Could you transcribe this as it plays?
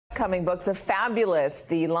forthcoming book, The Fabulist,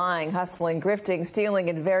 the lying, hustling, grifting,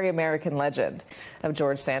 stealing, and very American legend of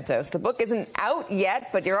George Santos. The book isn't out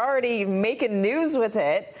yet, but you're already making news with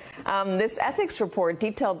it. This ethics report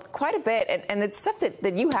detailed quite a bit, and it's stuff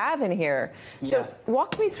that you have in here. So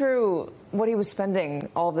walk me through what he was spending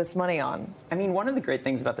all this money on. I mean, one of the great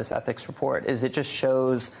things about this ethics report is it just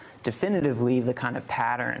shows definitively the kind of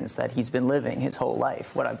patterns that he's been living his whole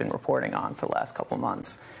life, what I've been reporting on for the last couple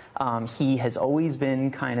months. He has always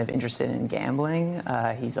been kind of interested in gambling.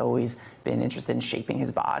 He's always been interested in shaping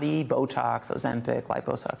his body, Botox, Ozempic,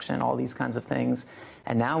 liposuction, all these kinds of things.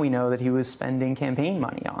 And now we know that he was spending campaign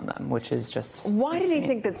money on them, which is just Why insane. did he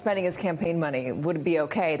think that spending his campaign money would be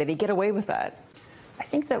okay? Did he get away with that? I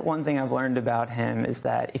think that one thing I've learned about him is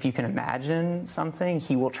that if you can imagine something,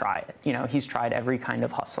 he will try it. You know, he's tried every kind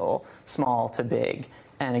of hustle, small to big.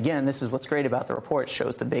 And again, this is what's great about the report. It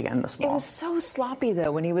shows the big and the small. It was so sloppy,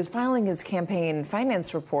 though, when he was filing his campaign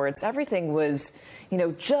finance reports. Everything was, you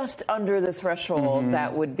know, just under the threshold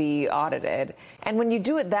that would be audited. And when you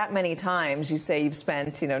do it that many times, you say you've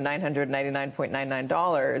spent, you know,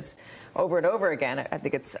 $999.99 over and over again. I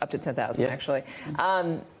think it's up to $10,000, actually.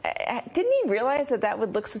 Didn't he realize that that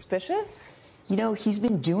would look suspicious? You know, he's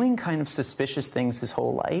been doing kind of suspicious things his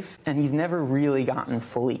whole life, and he's never really gotten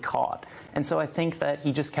fully caught. And so I think that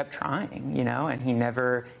he just kept trying, you know, and he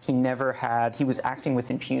was acting with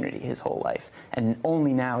impunity his whole life. And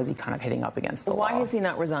only now is he kind of hitting up against the law. Why has he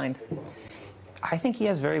not resigned? I think he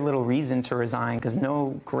has very little reason to resign because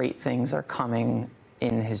no great things are coming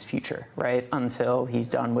in his future, right? Until he's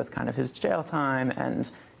done with kind of his jail time and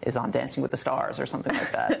is on Dancing with the Stars or something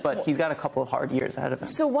like that. But he's got a couple of hard years ahead of him.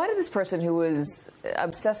 So why did this person who was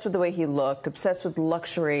obsessed with the way he looked, obsessed with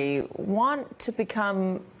luxury, want to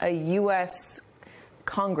become a U.S.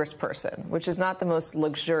 congressperson, which is not the most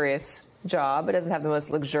luxurious job? It doesn't have the most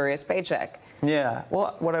luxurious paycheck. Yeah,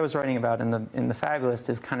 well, what I was writing about in the Fabulist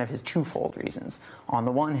is kind of his twofold reasons. On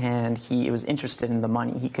the one hand, he was interested in the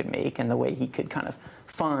money he could make and the way he could kind of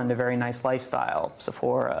fund a very nice lifestyle,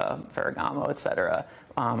 Sephora, Ferragamo, etc.,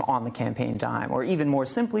 on the campaign dime, or even more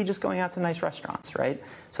simply, just going out to nice restaurants, right?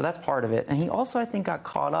 So that's part of it. And he also, I think, got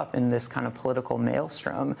caught up in this kind of political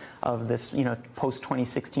maelstrom of this, you know,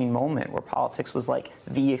 post-2016 moment where politics was like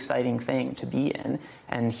the exciting thing to be in.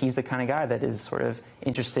 And he's the kind of guy that is sort of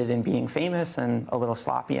interested in being famous and a little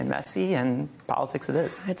sloppy and messy, and politics it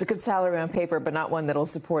is. It's a good salary on paper, but not one that'll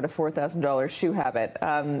support a $4,000 shoe habit.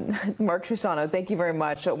 Mark Chiusano, thank you very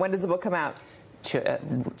much. When does the book come out?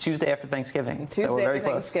 Tuesday after Thanksgiving. Tuesday after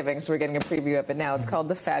Thanksgiving, so we're getting a preview of it now. It's called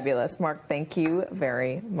The Fabulist. Mark, thank you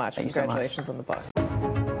very much. Congratulations on the book.